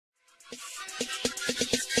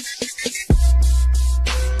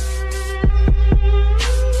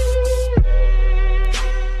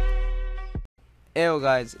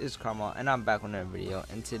guys, it's Karma and I'm back with another video,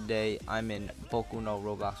 and today I'm in Boku no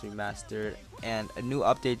ROBLOX Remastered, and a new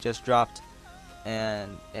update just dropped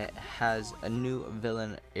and it has a new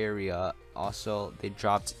villain area. Also they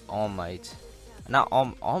dropped All Might, not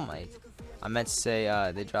All Might, I meant to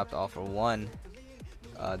say they dropped All for One,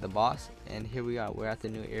 the boss, and here we are, we're at the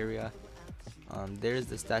new area. There's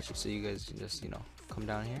the statue, so you guys can just, you know, come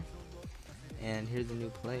down here, and here's the new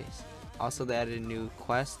place. Also they added a new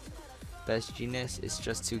quest. Best genius is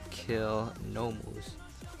just to kill Nomus,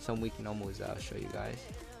 some weak Nomus that I'll show you guys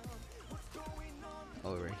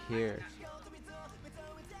over here.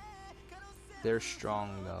 They're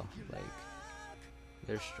strong though, like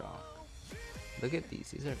they're strong. Look at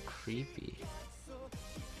these are creepy.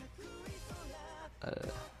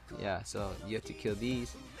 Yeah, so you have to kill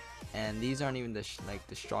these, and these aren't even the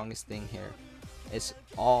strongest thing here. It's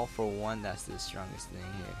All for One that's the strongest thing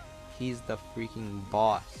here. He's the freaking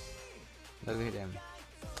boss. Look at him.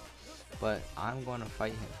 But I'm going to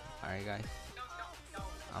fight him. Alright guys,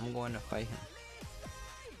 I'm going to fight him,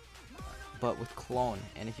 but with clone.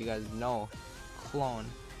 And if you guys know, clone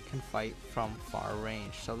can fight from far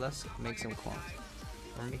range, so let's make some clones.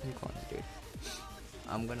 We're making clones, dude.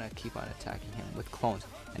 I'm gonna keep on attacking him with clones,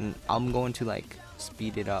 and I'm going to like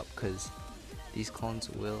speed it up because these clones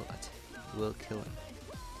will kill him.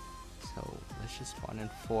 So let's just spawn in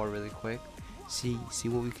 4 really quick. See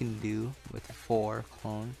what we can do with 4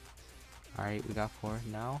 clone. Alright, we got 4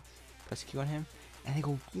 now. Press Q on him and they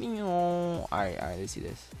go meow. Alright, let's see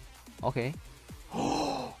this. Okay.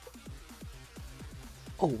 Oh,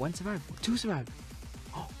 1 survived, 2 survived.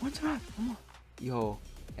 Oh, 1 survived. Come on. Yo,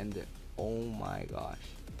 and oh my gosh.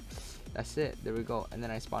 That's it. There we go. And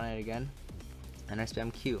then I spawn it again and I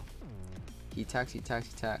spam Q. He attacks. Oh,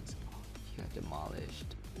 he got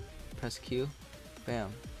demolished. Press Q.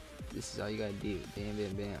 Bam. This is all you gotta do. Bam,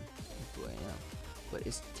 bam, bam. Bam. But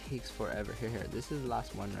it takes forever. Here. This is the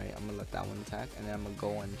last one, right? I'm gonna let that one attack, and then I'm gonna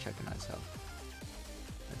go and check on itself.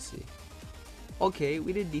 Let's see. Okay,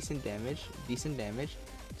 we did decent damage.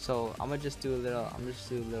 So I'm gonna just do a little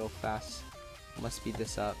fast. I'm gonna speed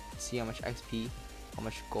this up. See how much XP, how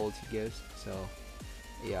much gold he gives. So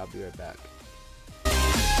yeah, I'll be right back.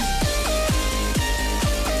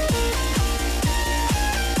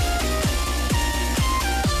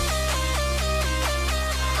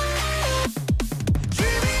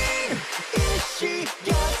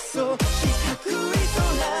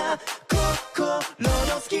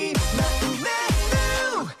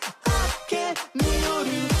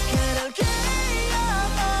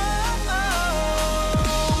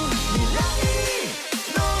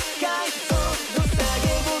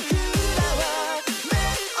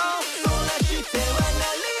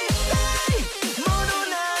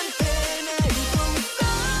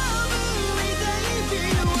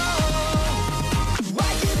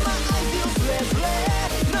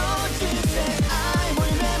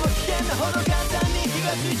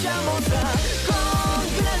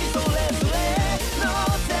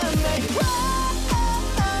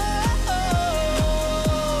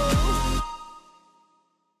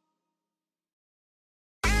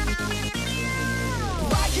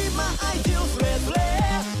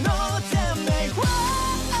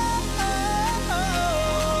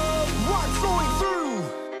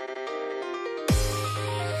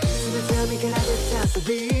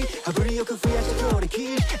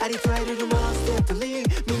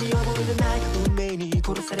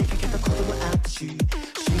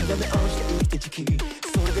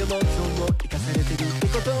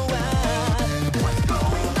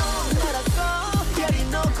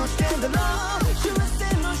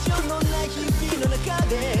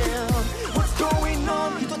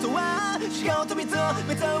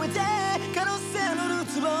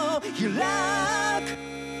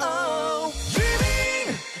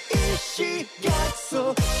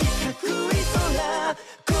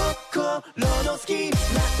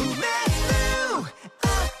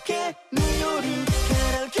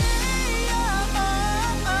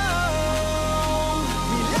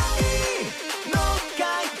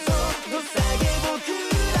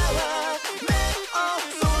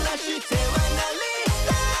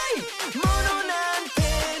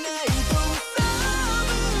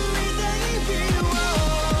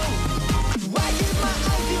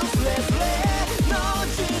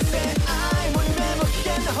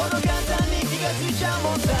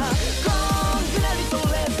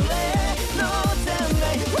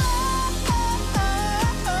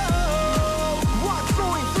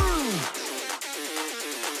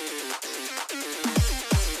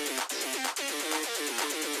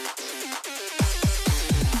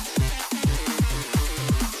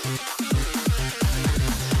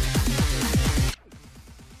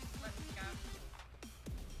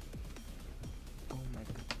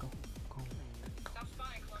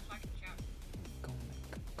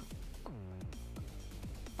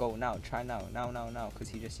 Go now. Try now. Now. Because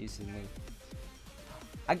he just used his move.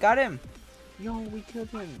 I got him. Yo, we killed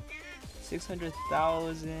him.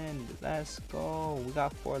 600,000. Let's go. We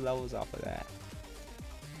got 4 levels off of that.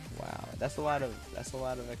 Wow, that's a lot of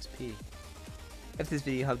XP. If this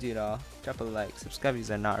video helped you at all, drop a like, subscribe if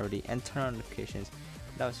you're not already, and turn on notifications.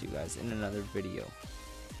 And I'll see you guys in another video.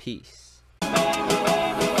 Peace.